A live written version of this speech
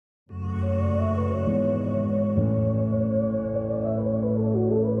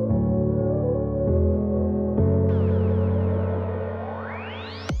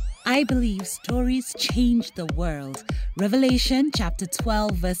I believe stories change the world. Revelation chapter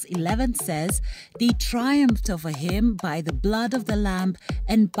 12 verse 11 says, "They triumphed over him by the blood of the Lamb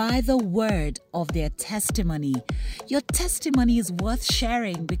and by the word of their testimony." Your testimony is worth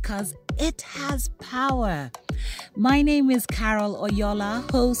sharing because it has power. My name is Carol Oyola,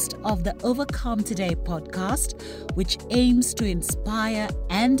 host of the Overcome Today podcast, which aims to inspire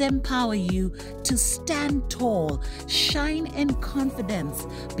and empower you to stand tall, shine in confidence,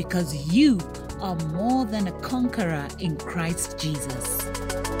 because you are more than a conqueror in Christ Jesus.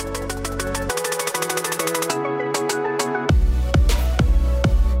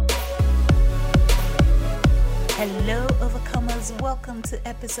 Hello, Overcomers. Welcome to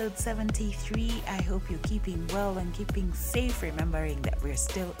episode 73. I hope you're keeping well and keeping safe, remembering that we're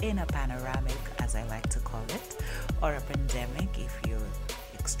still in a panoramic, as I like to call it, or a pandemic if you're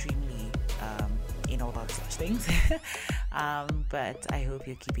extremely in all of such things. But I hope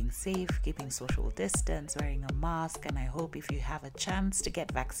you're keeping safe, keeping social distance, wearing a mask, and I hope if you have a chance to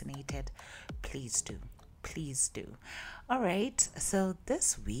get vaccinated, please do. Please do. All right, so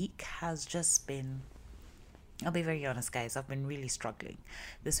this week has just been, I'll be very honest, guys, I've been really struggling.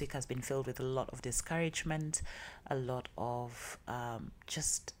 This week has been filled with a lot of discouragement, a lot of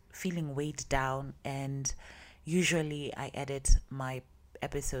just feeling weighed down. And usually I edit my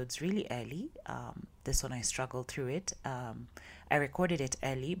episodes really early. This one I struggled through it. I recorded it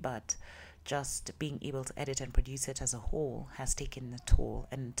early, but just being able to edit and produce it as a whole has taken a toll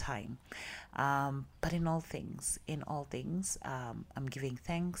and time. But in all things, I'm giving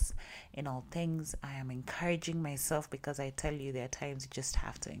thanks. In all things, I am encouraging myself, because I tell you, there are times you just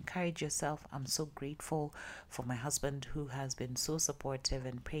have to encourage yourself. I'm so grateful for my husband, who has been so supportive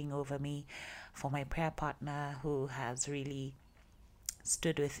and praying over me, for my prayer partner, who has really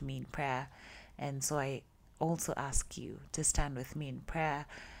stood with me in prayer. And so I also ask you to stand with me in prayer,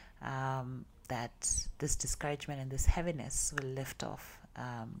 that this discouragement and this heaviness will lift off.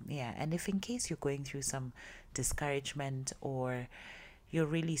 And if in case you're going through some discouragement or you're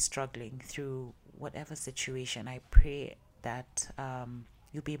really struggling through whatever situation, I pray that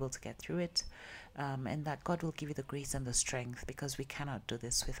you'll be able to get through it, and that God will give you the grace and the strength, because we cannot do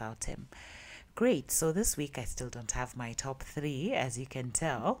this without Him. Great. So this week I still don't have my top 3, as you can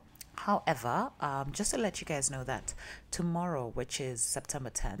tell. However, just to let you guys know that tomorrow, which is September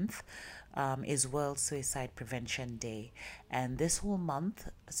 10th, is World Suicide Prevention Day. And this whole month,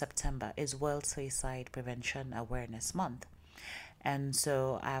 September, is World Suicide Prevention Awareness Month. And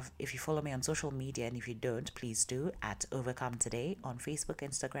so if you follow me on social media, and if you don't, please do, at Overcome Today on Facebook,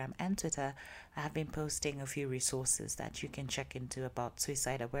 Instagram, and Twitter, I have been posting a few resources that you can check into about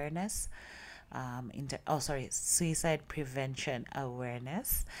suicide awareness. Suicide prevention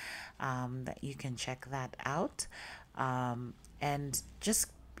awareness, that you can check that out, and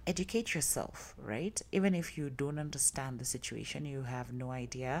just educate yourself, right? Even if you don't understand the situation, you have no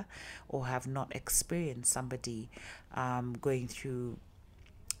idea or have not experienced somebody going through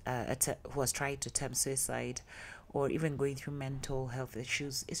who has tried to attempt suicide, or even going through mental health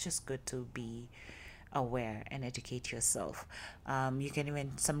issues, it's just good to be aware and educate yourself. You can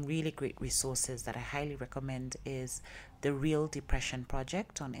even, some really great resources that I highly recommend is the Real Depression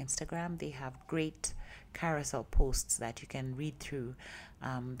Project on Instagram. They have great carousel posts that you can read through,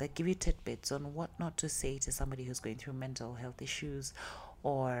 that give you tidbits on what not to say to somebody who's going through mental health issues,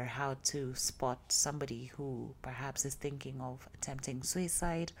 or how to spot somebody who perhaps is thinking of attempting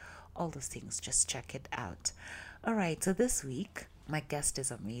suicide. All those things, just check it out. All right, so this week my guest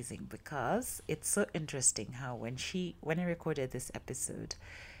is amazing, because it's so interesting how when I recorded this episode,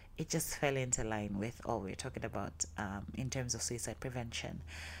 it just fell into line with all we're talking about in terms of suicide prevention.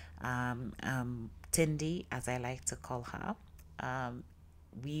 Tindi, as I like to call her,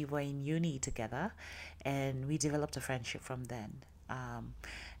 we were in uni together, and we developed a friendship from then.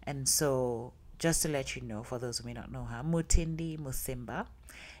 And so, just to let you know, for those who may not know her, Mutindi Musimba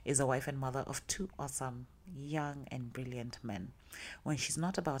is a wife and mother of 2 awesome, young and brilliant men. When she's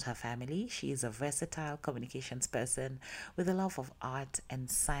not about her family, she is a versatile communications person with a love of art and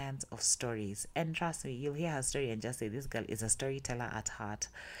science of stories. And trust me, you'll hear her story and just say, this girl is a storyteller at heart.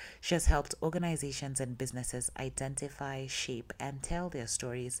 She has helped organizations and businesses identify, shape, and tell their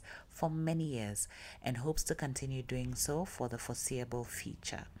stories for many years, and hopes to continue doing so for the foreseeable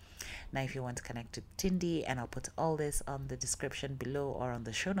future. Now, if you want to connect to Tindi, and I'll put all this on the description below or on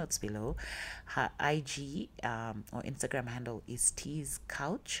the show notes below, her IG or Instagram handle is T's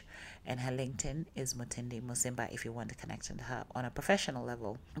Couch, and her LinkedIn is Mutindi Musimba if you want to connect with her on a professional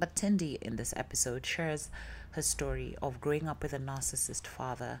level. But Tindi in this episode shares her story of growing up with a narcissist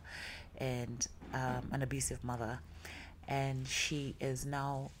father and an abusive mother, and she is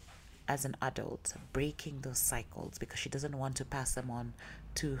now as an adult, breaking those cycles because she doesn't want to pass them on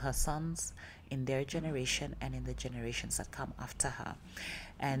to her sons in their generation and in the generations that come after her.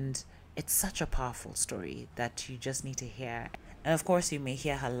 And it's such a powerful story that you just need to hear. And of course, you may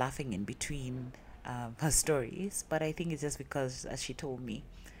hear her laughing in between her stories, but I think it's just because, as she told me,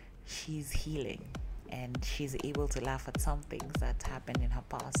 she's healing and she's able to laugh at some things that happened in her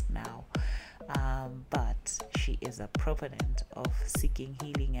past now. But she is a proponent of seeking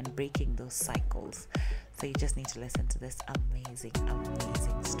healing and breaking those cycles. So you just need to listen to this amazing,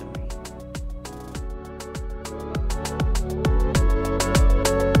 amazing story.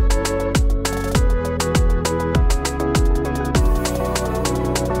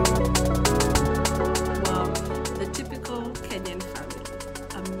 Wow, the typical Kenyan family.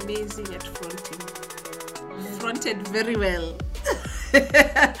 Amazing at fronting. Fronted very well.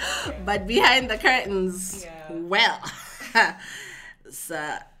 But behind the curtains, well, it's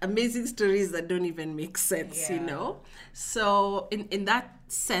amazing stories that don't even make sense, you know. So in that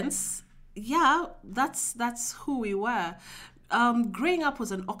sense, that's who we were. Growing up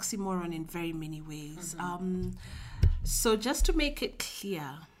was an oxymoron in very many ways. So just to make it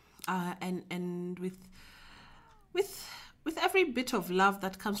clear, and with every bit of love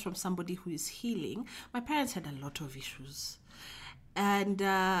that comes from somebody who is healing, my parents had a lot of issues. And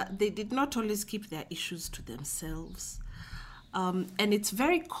they did not always keep their issues to themselves. And it's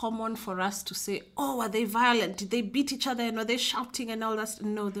very common for us to say, oh, are they violent? Did they beat each other and are they shouting and all that?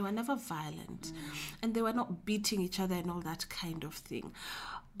 No, they were never violent. And they were not beating each other and all that kind of thing.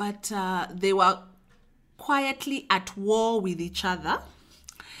 But they were quietly at war with each other.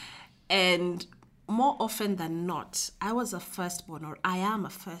 And more often than not, I was a firstborn, or I am a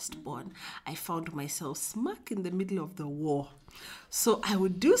firstborn. I found myself smack in the middle of the war. So I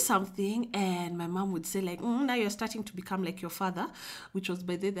would do something and my mom would say like, now you're starting to become like your father, which was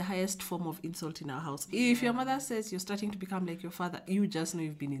by the highest form of insult in our house. If your mother says you're starting to become like your father, you just know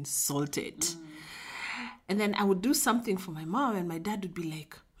you've been insulted. And then I would do something for my mom and my dad would be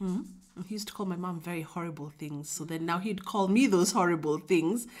like, He used to call my mom very horrible things. So then now he'd call me those horrible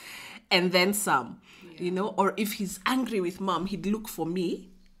things and then some, you know. Or if he's angry with mom, he'd look for me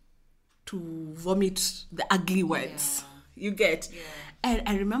to vomit the ugly words. You get? Yeah. And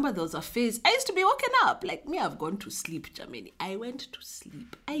I remember there was a phase, I used to be woken up. Like me, I've gone to sleep, Germany. I went to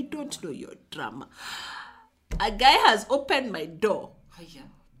sleep. I don't know your drama. A guy has opened my door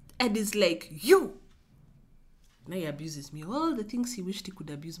and is like, you. Now he abuses me. All the things he wished he could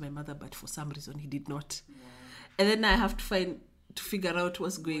abuse my mother, but for some reason he did not. Yeah. And then I have to figure out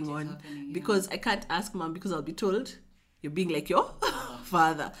what's going on. Because I can't ask mom because I'll be told, you're being like your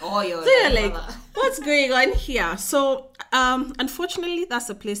father. Oh, you're like, what's going on here? So, unfortunately, that's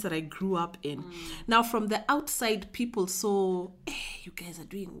a place that I grew up in. Now, from the outside, people saw, hey, you guys are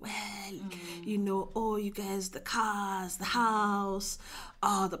doing well. You know, oh, you guys, the cars, the house,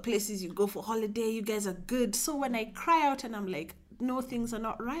 oh, the places you go for holiday, you guys are good. So when I cry out and I'm like, no, things are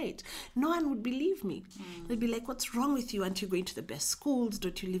not right, no one would believe me. They'd be like, what's wrong with you? Aren't you going to the best schools?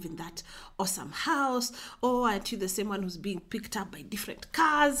 Don't you live in that awesome house? Oh, aren't you the same one who's being picked up by different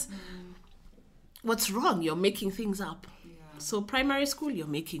cars? What's wrong? You're making things up. So primary school, you're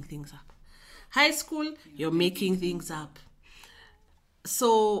making things up. High school, you're making things up.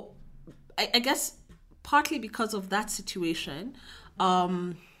 So I guess partly because of that situation,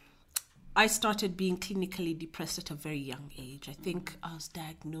 I started being clinically depressed at a very young age. I think I was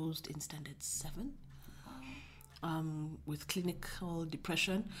diagnosed in standard 7 with clinical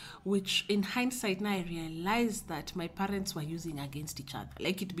depression, which in hindsight now I realized that my parents were using against each other.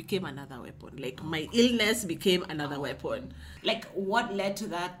 Like it became another weapon. Like my illness became another weapon. Like what led to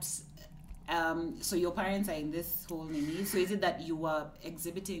that? So your parents are in this whole nini. So is it that you were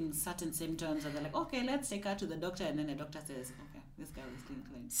exhibiting certain symptoms and they're like, okay, let's take her to the doctor, and then the doctor says, okay, this girl is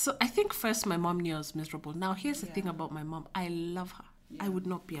clinically. So I think first my mom knew I was miserable. Now here's the thing about my mom. I love her. I would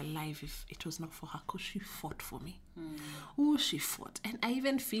not be alive if it was not for her, because she fought for me. Oh, she fought. And I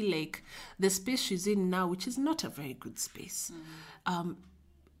even feel like the space she's in now, which is not a very good space,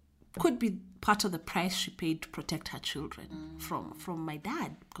 could be part of the price she paid to protect her children from my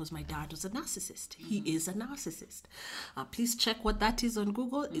dad, because my dad was a narcissist. He is a narcissist. Please check what that is on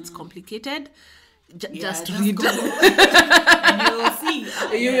Google. It's complicated. Just read. And you will see.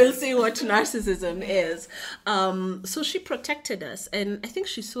 You will see what narcissism is. So she protected us, and I think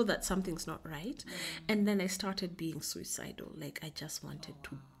she saw that something's not right. And then I started being suicidal. Like I just wanted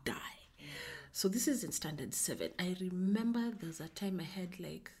to die. So this is in standard 7. I remember there was a time I had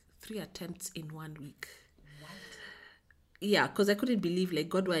like 3 attempts in 1 week. Yeah, because I couldn't believe, like,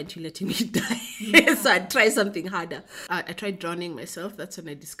 God, why aren't you letting me die? So I'd try something harder. I tried drowning myself. That's when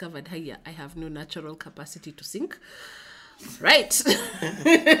I discovered, hey, I have no natural capacity to sink. Right.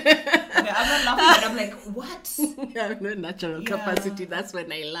 I'm not laughing, but I'm like, what? I have no natural capacity. That's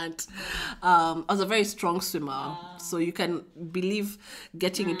when I learned. I was a very strong swimmer. So you can believe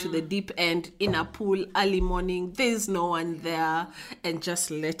getting into the deep end in a pool early morning, there's no one there, and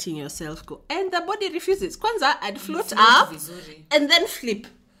just letting yourself go. And the body refuses. Kwanzaa, I'd float up and then flip.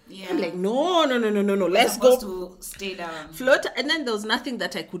 Yeah. I'm like, no. Let's go. To stay down. Float. And then there was nothing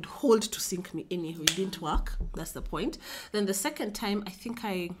that I could hold to sink me anyhow. It didn't work. That's the point. Then the second time, I think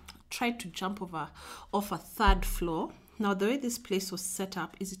I tried to jump off a third floor. Now, the way this place was set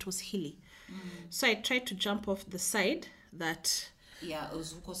up is it was hilly. So I tried to jump off the side that... Yeah, it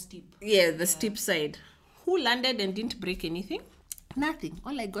was steep. Yeah, the steep side. Who landed and didn't break anything? Nothing.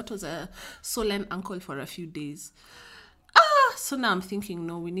 All I got was a swollen ankle for a few days. So now I'm thinking,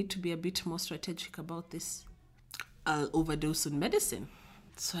 no, we need to be a bit more strategic about this. I'll overdose on medicine.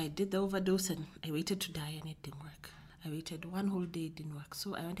 So I did the overdose and I waited to die and it didn't work. I waited one whole day, it didn't work.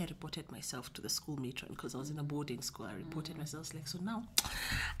 So I went and reported myself to the school matron because I was in a boarding school. I reported myself, like, so now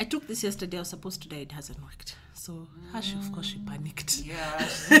I took this yesterday, I was supposed to die, it hasn't worked. So Hash, of course, she panicked. Yeah.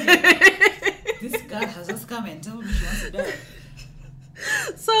 This girl has just come and told me she wants to die.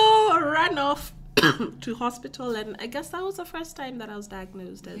 So I ran off to hospital, and I guess that was the first time that I was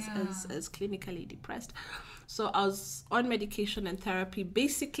diagnosed as clinically depressed. So I was on medication and therapy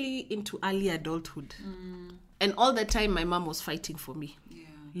basically into early adulthood. And all the time my mom was fighting for me.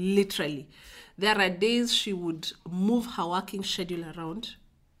 Literally. There are days she would move her working schedule around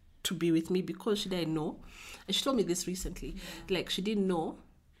to be with me because she didn't know. And she told me this recently. Like, she didn't know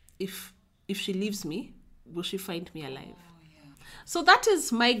if she leaves me, will she find me alive? So that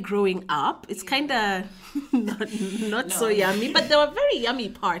is my growing up. It's kind of not so yummy, but there were very yummy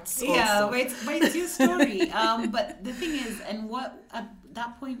parts also. Yeah, but it's your story. But the thing is, and what at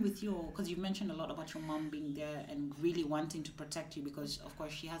that point with you, because you mentioned a lot about your mom being there and really wanting to protect you because, of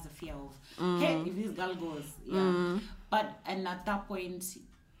course, she has a fear of, hey, if this girl goes, and at that point,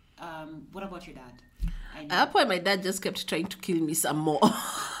 what about your dad? At that point, my dad just kept trying to kill me some more.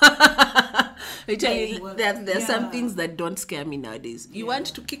 I tell you, there are some things that don't scare me nowadays. You want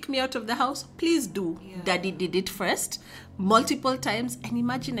to kick me out of the house? Please do. Daddy did it first, multiple times. And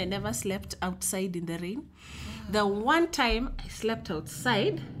imagine I never slept outside in the rain. The one time I slept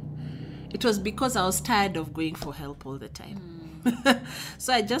outside, it was because I was tired of going for help all the time.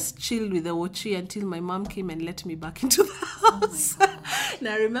 So I just chilled with the Wochi until my mom came and let me back into the house.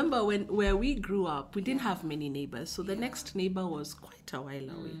 Now I remember where we grew up, we didn't have many neighbors. So the next neighbor was quite a while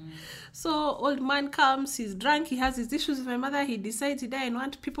away. So old man comes, he's drunk, he has his issues with my mother. He decides he doesn't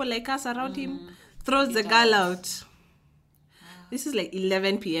want people like us around him, throws the girl out. This is like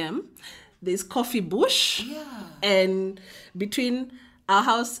 11 p.m. There's coffee bush. And between our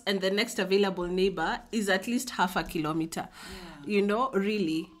house and the next available neighbor is at least half a kilometer. You know,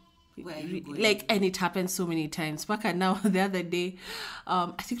 really. Like, and it happened so many times. Baka now, the other day,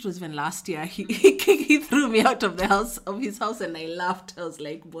 I think it was even last year, he threw me out of his house, and I laughed. I was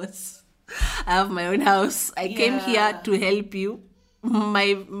like, boss, I have my own house. I came here to help you.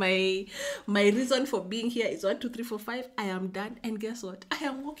 My reason for being here is 1, 2, 3, 4, 5. I am done, and guess what? I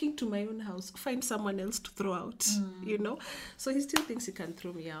am walking to my own house. Find someone else to throw out. You know, so he still thinks he can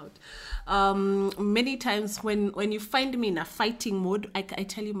throw me out. Many times when you find me in a fighting mode, I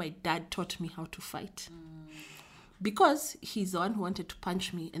tell you, my dad taught me how to fight. Because he's the one who wanted to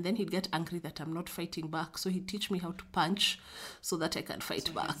punch me, and then he'd get angry that I'm not fighting back. So he'd teach me how to punch so that I can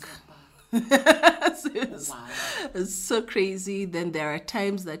fight back. It's so crazy. Then there are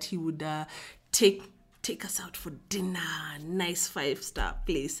times that he would take us out for dinner, nice 5-star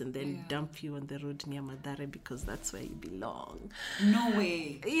place, and then dump you on the road near Madare because that's where you belong. No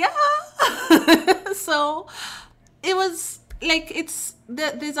way. Yeah. So it was like,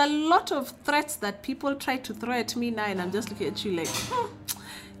 there's a lot of threats that people try to throw at me now, and I'm just looking at you like,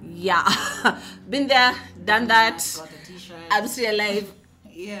 been there, done that. Got the t-shirt. I'm still alive.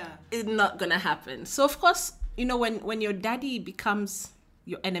 It's not gonna happen. So of course, you know, when your daddy becomes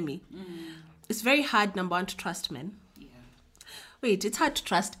your enemy, it's very hard, number one, to trust men. Wait, it's hard to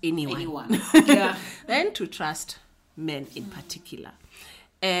trust anyone. Then to trust men in particular.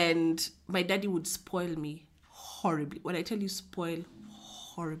 And my daddy would spoil me horribly. When I tell you spoil,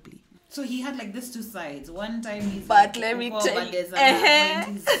 horribly. So he had like this two sides. One time he's but let me tell you.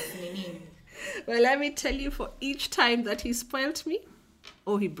 Well, let me tell you, for each time that he spoiled me,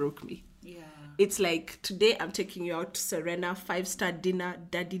 he broke me. It's like, today I'm taking you out to Serena, 5-star dinner,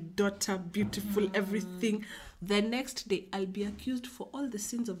 daddy, daughter, beautiful, everything. The next day, I'll be accused for all the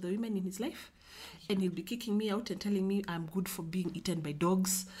sins of the women in his life. And he'll be kicking me out and telling me I'm good for being eaten by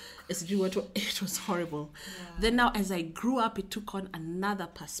dogs. It was horrible. Yeah. Then now, as I grew up, it took on another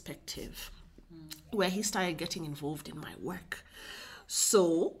perspective where he started getting involved in my work.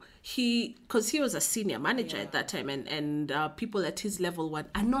 So because he was a senior manager at that time, and people at his level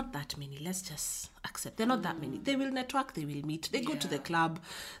are not that many. Let's just accept they're not that many. They will network, they will meet, they go to the club,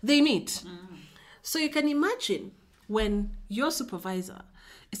 they meet. So you can imagine when your supervisor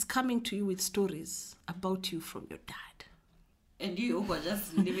is coming to you with stories about you from your dad. And you were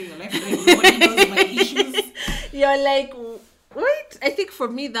just living your life like nobody knows my issues. You're like, what? I think for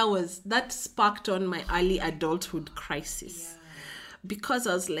me that sparked on my early adulthood crisis. Yeah. Because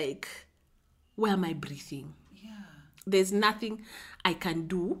I was like, where am I breathing? Yeah. There's nothing I can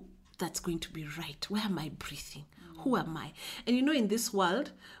do that's going to be right. Where am I breathing? Who am I? And in this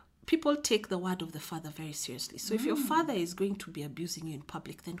world, people take the word of the father very seriously. So if your father is going to be abusing you in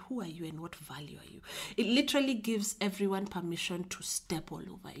public, then who are you and what value are you? It literally gives everyone permission to step all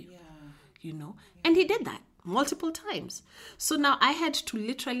over you, And he did that multiple times. So now I had to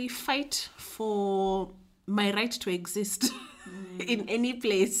literally fight for my right to exist in any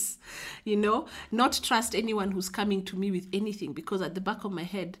place, not trust anyone who's coming to me with anything, because at the back of my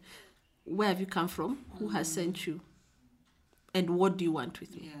head, where have you come from? Who has sent you? And what do you want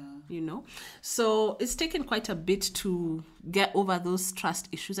with me? So it's taken quite a bit to get over those trust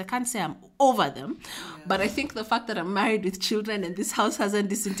issues. I can't say I'm over them, but I think the fact that I'm married with children and this house hasn't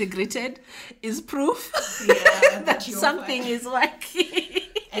disintegrated is proof that something is working.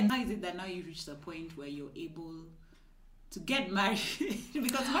 And how is it that now you reach the point where you're able to get married?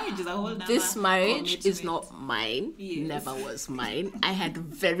 Because marriage is a whole nother This marriage commitment. is not mine. Yes. Never was mine. I had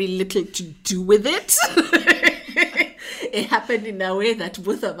very little to do with it. It happened in a way that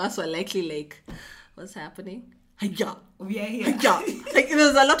both of us were likely like, what's happening? Hiya. We are here. Hiya. Like, there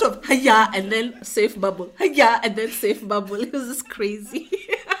was a lot of hiya and then safe bubble. Hiya and then safe bubble. It was just crazy.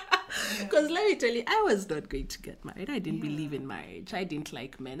 Because let me tell you, I was not going to get married. I didn't believe in marriage. I didn't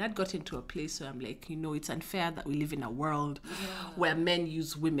like men. I'd got into a place where I'm like, it's unfair that we live in a world where men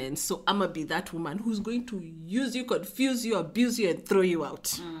use women. So I'm going to be that woman who's going to use you, confuse you, abuse you, and throw you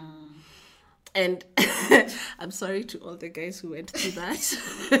out. And I'm sorry to all the guys who went through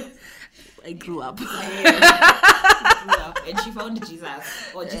that. I grew up. And she found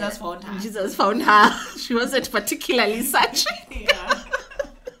Jesus. Or Jesus found her. Jesus found her. She wasn't particularly such.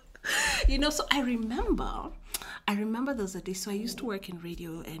 So I remember there was a day, so I used to work in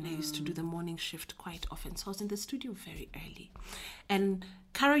radio and I used to do the morning shift quite often. So I was in the studio very early. And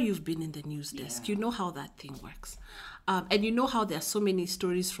Cara, you've been in the news desk. You know how that thing works. And you know how there are so many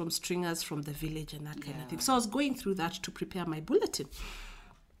stories from stringers from the village and that kind of thing. So I was going through that to prepare my bulletin.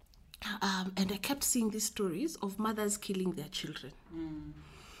 And I kept seeing these stories of mothers killing their children.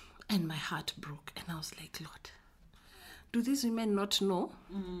 And my heart broke. And I was like, Lord, do these women not know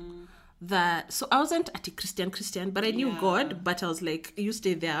that? So I wasn't a Christian, but I knew God. But I was like, you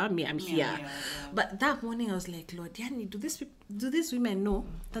stay there, me, I'm here. But that morning I was like, Lord, Yani, do these women know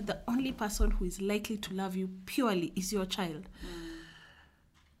that the only person who is likely to love you purely is your child?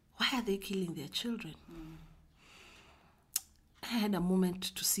 Why are they killing their children? I had a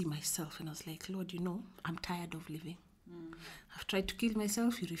moment to see myself and I was like, Lord, I'm tired of living. I've tried to kill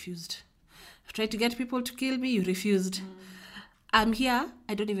myself, you refused. I've tried to get people to kill me, you refused. I'm here,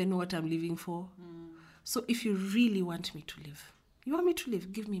 I don't even know what I'm living for. So if you really want me to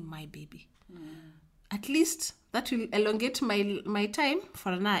live, give me my baby. At least that will elongate my time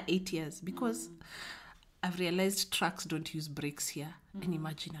for another 8 years, because I've realized trucks don't use brakes here. And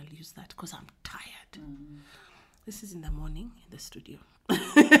imagine I'll use that because I'm tired. This is in the morning in the studio.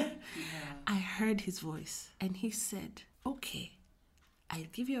 I heard his voice and he said, okay, I'll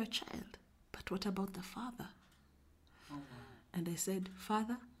give you a child, but what about the father? And I said,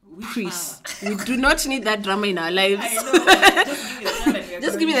 Father, please, we do not need that drama in our lives. I know.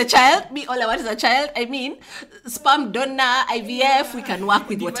 Just give me the child. Me, all I want is a child. I mean, sperm donor, IVF, we can work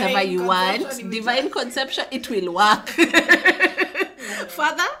with whatever you want. Divine conception, it will work.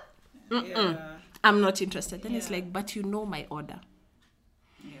 Father, I'm not interested. Then it's like, but my order.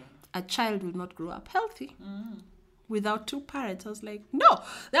 A child will not grow up healthy without two parents. I was like, no,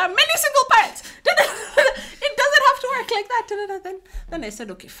 there are many single parents. It doesn't have to work like that. Then I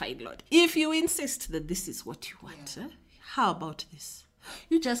said, okay, fine, Lord. If you insist that this is what you want, how about this?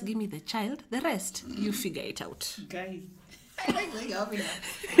 You just give me the child, the rest, you figure it out. Guys, I like having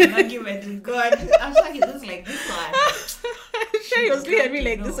an argument with God. I'm sure he looks like this one. sure he was looking at me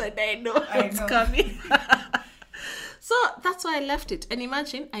like this, and I know it's know. coming. So that's why I left it. And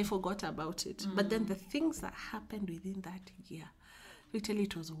imagine I forgot about it. But then the things that happened within that year, literally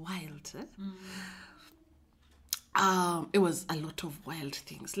it was wild. It was a lot of wild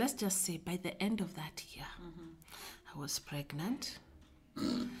things. Let's just say by the end of that year, I was pregnant.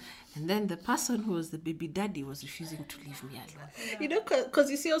 And then the person who was the baby daddy was refusing to leave me alone. You know,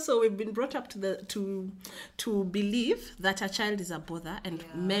 because you see, also we've been brought up to believe that a child is a bother, and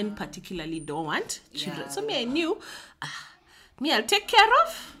men particularly don't want children. So me, I knew, me, I'll take care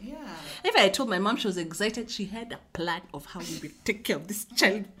of. Yeah. If I told my mom, she was excited. She had a plan of how we will take care of this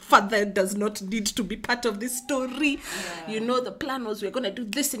child. Father does not need to be part of this story. Yeah. You know, the plan was we're going to do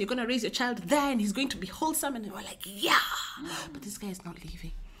this, and you're going to raise your child there, and he's going to be wholesome. And we were like, yeah. But this guy is not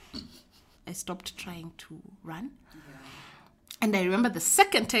leaving. I stopped trying to run. Yeah. And I remember the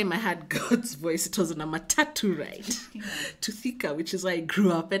second time I had God's voice, it was on a matatu ride to Thika, which is where I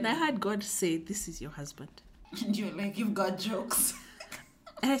grew up. And I heard God say, this is your husband. And you're like, you've got jokes.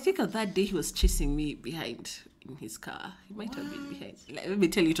 And I think on that day he was chasing me behind in his car. He might have been behind. Like, let me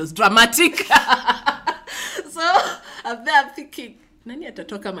tell you, it was dramatic. So I'm there, I'm thinking, nani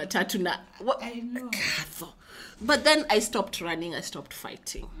atatoka matatu na? What? I know. But then I stopped running, I stopped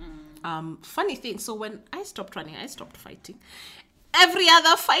fighting. Funny thing, so when I stopped running, I stopped fighting. Every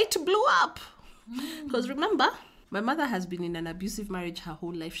other fight blew up. Because remember, my mother has been in an abusive marriage her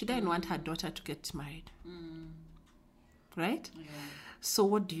whole life. She didn't want her daughter to get married. Right? Yeah. So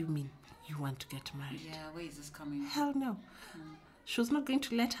what do you mean you want to get married? Yeah, where is this coming from? Hell no. She was not going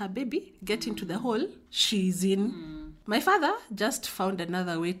to let her baby get into the hole she's in. My father just found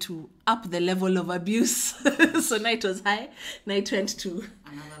another way to up the level of abuse. So now it was high. Now it went to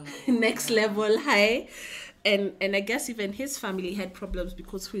Another level. next level high. And I guess even his family had problems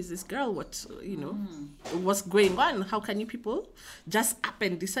because who is this girl? What, you know, what's going on? How can you people just up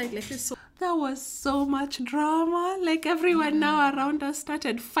and decide like this? So there was so much drama. Like everyone now around us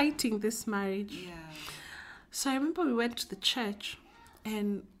started fighting this marriage. Yeah. So I remember we went to the church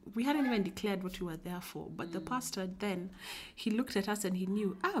and we hadn't even declared what we were there for. But the pastor then, he looked at us and he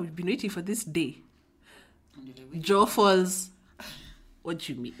knew, we've been waiting for this day. And you're like, Joe Falls. What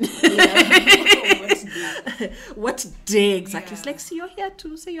do you mean? what's this? What day exactly? Yeah. It's like, see, you're here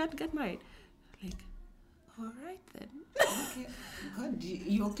to say you want to get married. Like, all right then. Okay. God,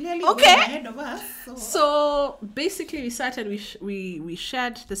 you're clearly Okay. going ahead of us. So basically, we started. We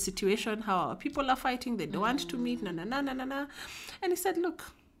shared the situation, how our people are fighting. They don't want to meet. Na. And he said,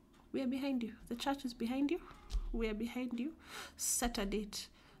 "Look, we are behind you. The church is behind you. We are behind you. Set a date.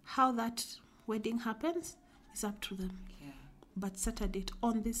 How that wedding happens is up to them. Yeah. But set a date.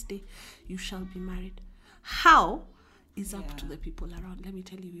 On this day, you shall be married. How is up to the people around. Let me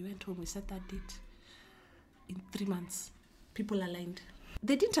tell you, we went home. We set that date. In 3 months, people aligned.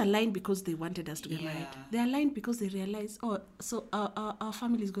 They didn't align because they wanted us to get married. They aligned because they realized, so our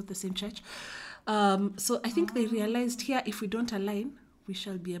families go to the same church. So I think they realized here, if we don't align, we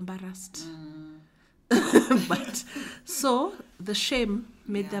shall be embarrassed. But so the shame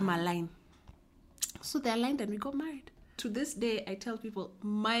made them align. So they aligned and we got married. To this day, I tell people,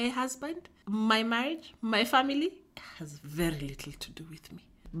 my husband, my marriage, my family has very little to do with me.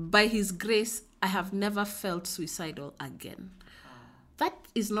 By his grace, I have never felt suicidal again. That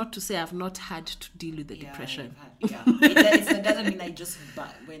is not to say I've not had to deal with the depression. It doesn't mean I just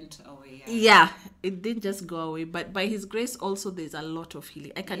went away. Yeah, it didn't just go away. But by his grace, also, there's a lot of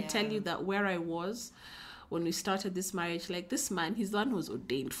healing. I can tell you that where I was when we started this marriage, like this man, he's the one who was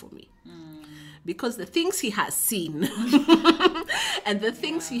ordained for me. Because the things he has seen and the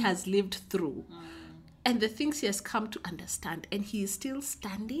things he has lived through and the things he has come to understand, and he is still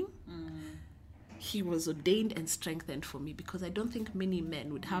standing, he was ordained and strengthened for me, because I don't think many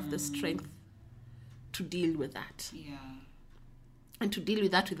men would have the strength to deal with that. Yeah. And to deal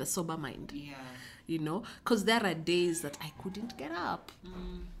with that with a sober mind. Yeah. You know, because there are days that I couldn't get up.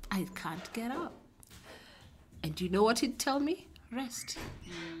 I can't get up. And you know what he'd tell me? Rest.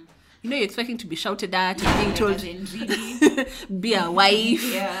 You know, you're expecting to be shouted at and being told, Really? be a wife,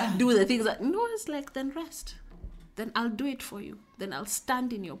 Yeah. do the things that... No, it's like, then rest. Then I'll do it for you. Then I'll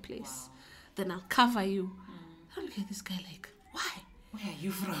stand in your place. Then I'll cover you. I look at this guy like, why? Where are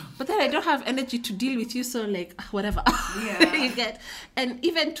you from? But then I don't have energy to deal with you, so like, whatever. Yeah. You get. And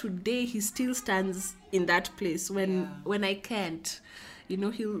even today, he still stands in that place when I can't. You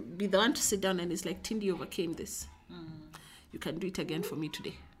know, he'll be the one to sit down and he's like, Tindi, you overcame this. You can do it again for me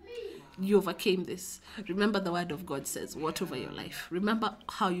today. You overcame this. Remember the word of God says, watch over your life. Remember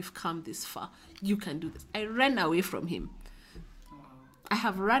how you've come this far. You can do this. I ran away from him. I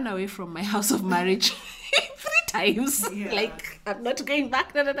have run away from my house of marriage 3 times. Yeah. Like, I'm not going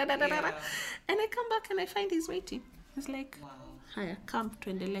back. Da, da, da, da, da, da. Yeah. And I come back and I find he's waiting. He's like, Wow. haya, come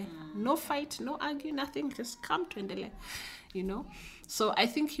tuendele. No fight, no argue, nothing. Just come tuendele. You know? So I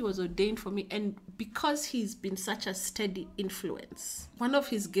think he was ordained for me. And because he's been such a steady influence, one of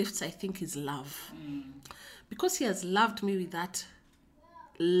his gifts, I think, is love. Because he has loved me with that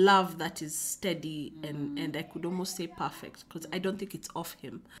love that is steady and I could almost say perfect, because I don't think it's of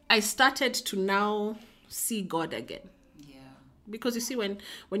him. I started to now see God again. Yeah. Because you see,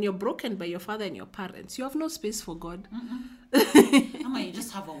 when you're broken by your father and your parents, you have no space for God. Mama, you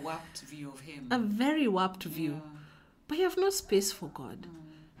just have a warped view of him. A very warped view. But you have no space for God.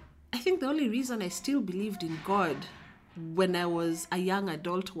 I think the only reason I still believed in God when I was a young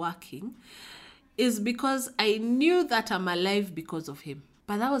adult working is because I knew that I'm alive because of him.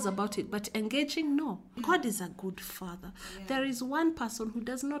 But that was about it. But engaging, no. God is a good father. Yeah. There is one person who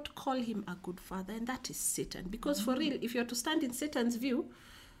does not call him a good father, and that is Satan. Because for real, if you're to stand in Satan's view,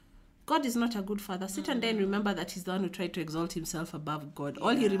 God is not a good father. Satan then remember that he's the one who tried to exalt himself above God.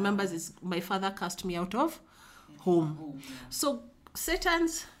 All he remembers is, my father cast me out of home. So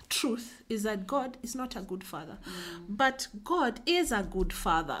Satan's truth is that God is not a good father. But God is a good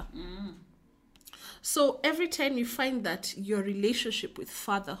father. So every time you find that your relationship with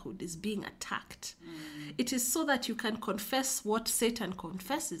fatherhood is being attacked, it is so that you can confess what Satan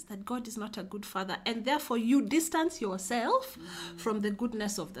confesses, that God is not a good father, and therefore you distance yourself from the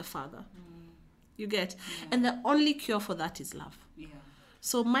goodness of the father. You get? And the only cure for that is love. Yeah.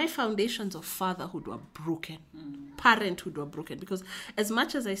 So my foundations of fatherhood were broken. Parenthood were broken. Because as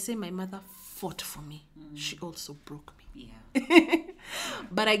much as I say my mother fought for me, she also broke me. Yeah.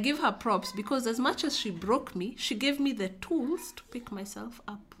 But I give her props, because as much as she broke me, she gave me the tools to pick myself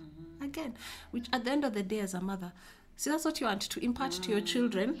up again. Which at the end of the day, as a mother, see, that's what you want, to impart to your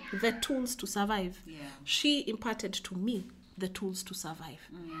children the tools to survive. Yeah. She imparted to me the tools to survive.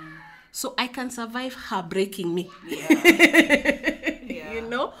 So I can survive her breaking me. Yeah. You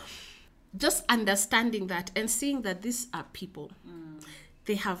know? Just understanding that and seeing that these are people.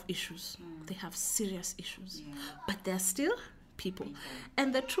 They have issues. They have serious issues. But they're still people.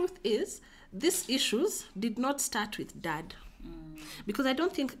 And the truth is, these issues did not start with dad. Because I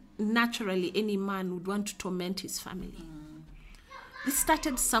don't think naturally any man would want to torment his family. This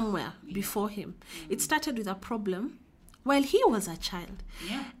started somewhere before him. It started with a problem while he was a child.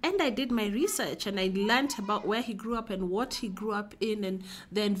 Yeah. And I did my research and I learned about where he grew up and what he grew up in and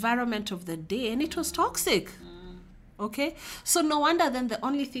the environment of the day, and it was toxic. Okay? So no wonder then the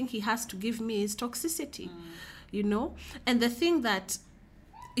only thing he has to give me is toxicity. You know? And the thing that,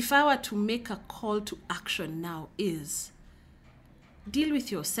 if I were to make a call to action now, is deal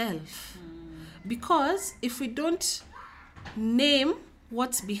with yourself. Because if we don't name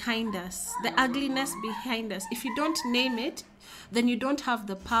what's behind us, the ugliness behind us, if you don't name it, then you don't have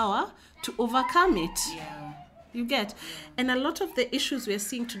the power to overcome it. Yeah. You get? And a lot of the issues we're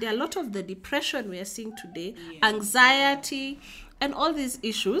seeing today, a lot of the depression we're seeing today, anxiety, and all these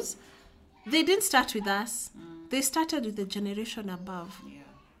issues, they didn't start with us. They started with the generation above. Yeah.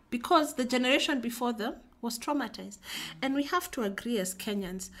 Because the generation before them was traumatized. And we have to agree as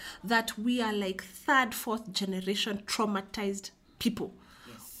Kenyans that we are like third, fourth generation traumatized people.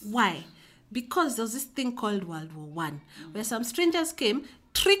 Yes. Why? Because there's this thing called World War I, where some strangers came,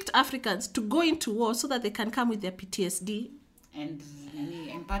 tricked Africans to go into war so that they can come with their PTSD. And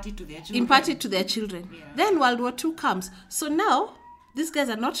impart it to their children. Impart it to their children. Yeah. Then World War II comes. So now, these guys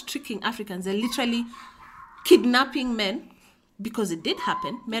are not tricking Africans. They're literally kidnapping men, because it did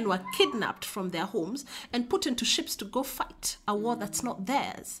happen. Men were kidnapped from their homes and put into ships to go fight a war that's not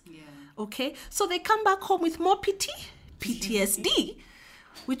theirs. Yeah. Okay? So they come back home with more PTSD,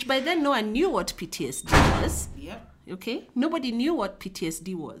 which by then no one knew what PTSD was. Yep. Okay? Nobody knew what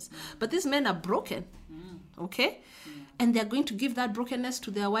PTSD was. But these men are broken. Okay? And they're going to give that brokenness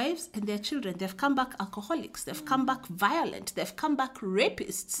to their wives and their children. They've come back alcoholics. They've come back violent. They've come back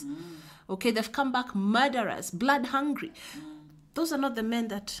rapists. Okay? They've come back murderers, blood hungry. Those are not the men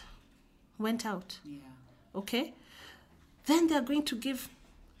that went out. Yeah. Okay? Then they're going to give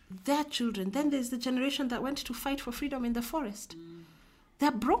their children. Then there's the generation that went to fight for freedom in the forest.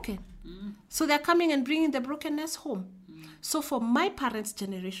 They're broken. So they're coming and bringing the brokenness home. So for my parents'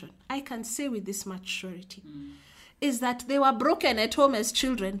 generation, I can say with this much surety, is that they were broken at home as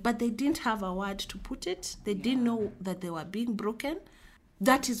children, but they didn't have a word to put it. They didn't know that they were being broken.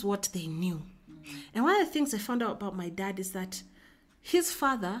 That is what they knew. And one of the things I found out about my dad is that his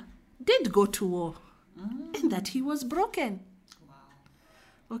father did go to war and that he was broken.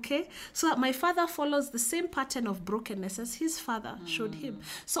 Wow. Okay, so that my father follows the same pattern of brokenness as his father showed him.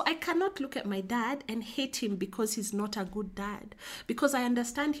 So I cannot look at my dad and hate him because he's not a good dad, because I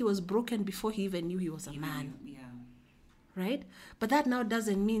understand he was broken before he even knew he was a man. Yeah. Right? But that now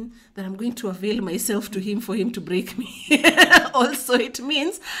doesn't mean that I'm going to avail myself to him for him to break me. Also, it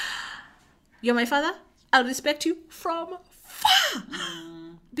means you're my father, I'll respect you from far.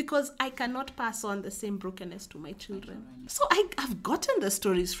 Because I cannot pass on the same brokenness to my children. So I've gotten the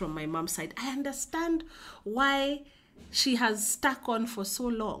stories from my mom's side. I understand why she has stuck on for so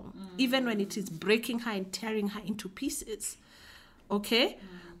long, even when it is breaking her and tearing her into pieces. Okay?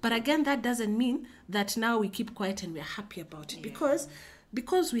 But again, that doesn't mean that now we keep quiet and we're happy about it.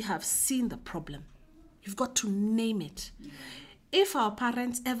 Because we have seen the problem. You've got to name it. If our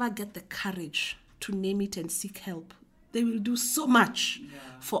parents ever get the courage to name it and seek help, they will do so much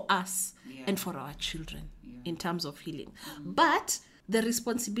for us and for our children in terms of healing. But the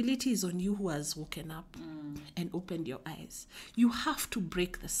responsibility is on you who has woken up and opened your eyes. You have to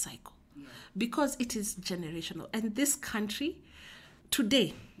break the cycle because it is generational. And this country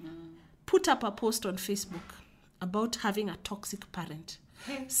today put up a post on Facebook about having a toxic parent.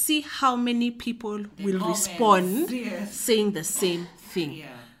 See how many people will respond saying the same thing.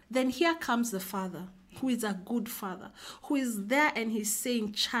 Then here comes the father, who is a good father, who is there and he's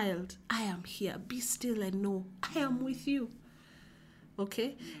saying, child, I am here. Be still and know I am with you.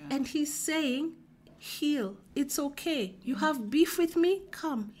 Okay? And he's saying, heal. It's okay. You have beef with me?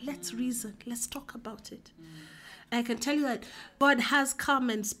 Come, let's reason. Let's talk about it. I can tell you that God has come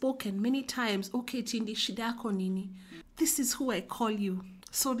and spoken many times. Okay, Tindi, shida yako nini? This is who I call you.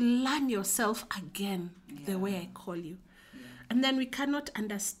 So learn yourself again the way I call you. And then we cannot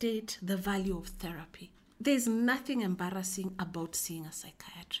understate the value of therapy. There's nothing embarrassing about seeing a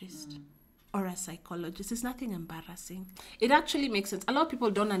psychiatrist or a psychologist. There's nothing embarrassing. It actually makes sense. A lot of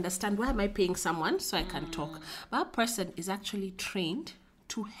people don't understand, why am I paying someone so I can talk? But that person is actually trained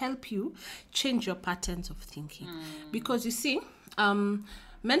to help you change your patterns of thinking. Because you see,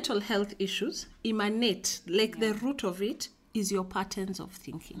 mental health issues emanate, like the root of it is your patterns of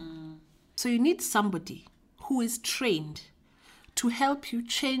thinking. So you need somebody who is trained to help you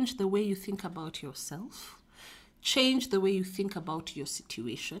change the way you think about yourself, change the way you think about your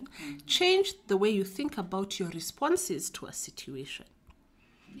situation, change the way you think about your responses to a situation.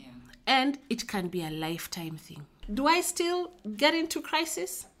 And it can be a lifetime thing. Do I still get into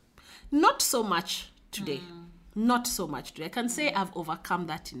crisis? Not so much today. Not so much today. I can say I've overcome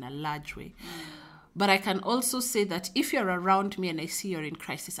that in a large way. But I can also say that if you're around me and I see you're in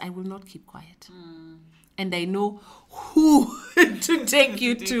crisis, I will not keep quiet. And I know who to take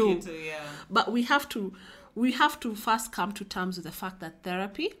you to. But we have to first come to terms with the fact that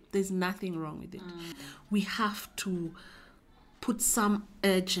therapy, there's nothing wrong with it. We have to put some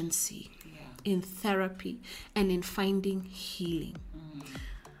urgency in therapy and in finding healing.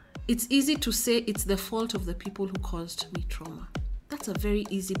 It's easy to say it's the fault of the people who caused me trauma. That's a very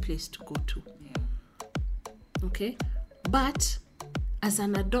easy place to go to. Okay? But as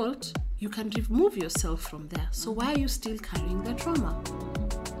an adult, you can remove yourself from there. So why are you still carrying the trauma?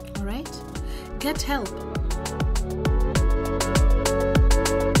 All right? Get help.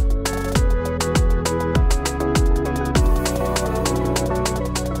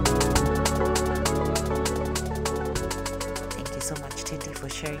 Thank you so much, Tindi, for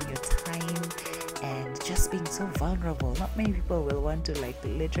sharing your time and just being so vulnerable. Not many people will want to, like,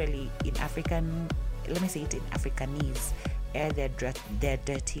 literally in African, let me say it in Afrikanese, air their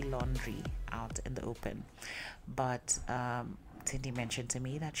dirty laundry out in the open. But Tindi mentioned to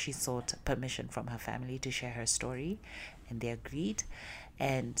me that she sought permission from her family to share her story, and they agreed.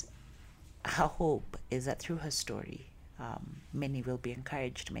 And her hope is that through her story, many will be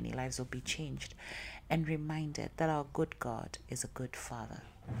encouraged, many lives will be changed, and reminded that our good God is a good father.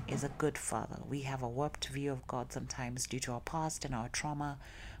 We have a warped view of God sometimes due to our past and our trauma.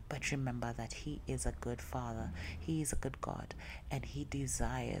 But remember that he is a good father. He is a good God. And he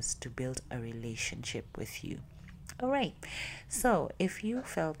desires to build a relationship with you. All right. So if you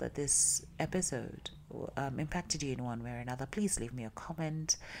felt that this episode impacted you in one way or another, please leave me a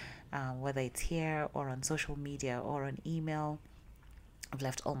comment, whether it's here or on social media or on email. I've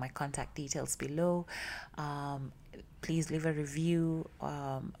left all my contact details below. Please leave a review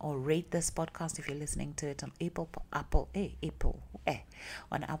or rate this podcast if you're listening to it on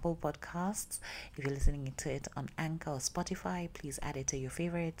on Apple Podcasts. If you're listening to it on Anchor or Spotify, please add it to your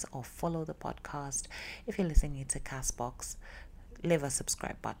favorites or follow the podcast. If you're listening to Castbox, leave a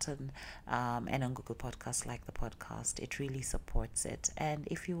subscribe button, and on Google Podcasts, like the podcast. It really supports it. And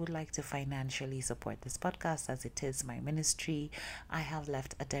if you would like to financially support this podcast, as it is my ministry, I have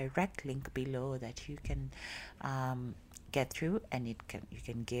left a direct link below that you can get through, and you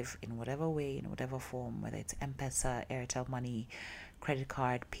can give in whatever way, in whatever form, whether it's M-Pesa, Airtel Money, credit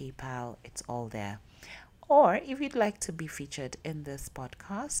card, PayPal. It's all there. Or if you'd like to be featured in this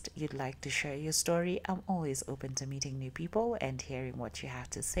podcast, you'd like to share your story, I'm always open to meeting new people and hearing what you have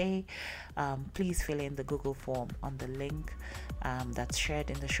to say. Please fill in the Google form on the link that's shared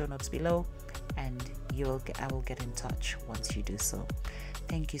in the show notes below, and I will get in touch once you do so.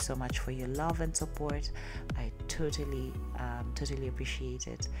 Thank you so much for your love and support. I totally appreciate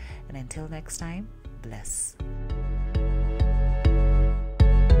it. And until next time, bless.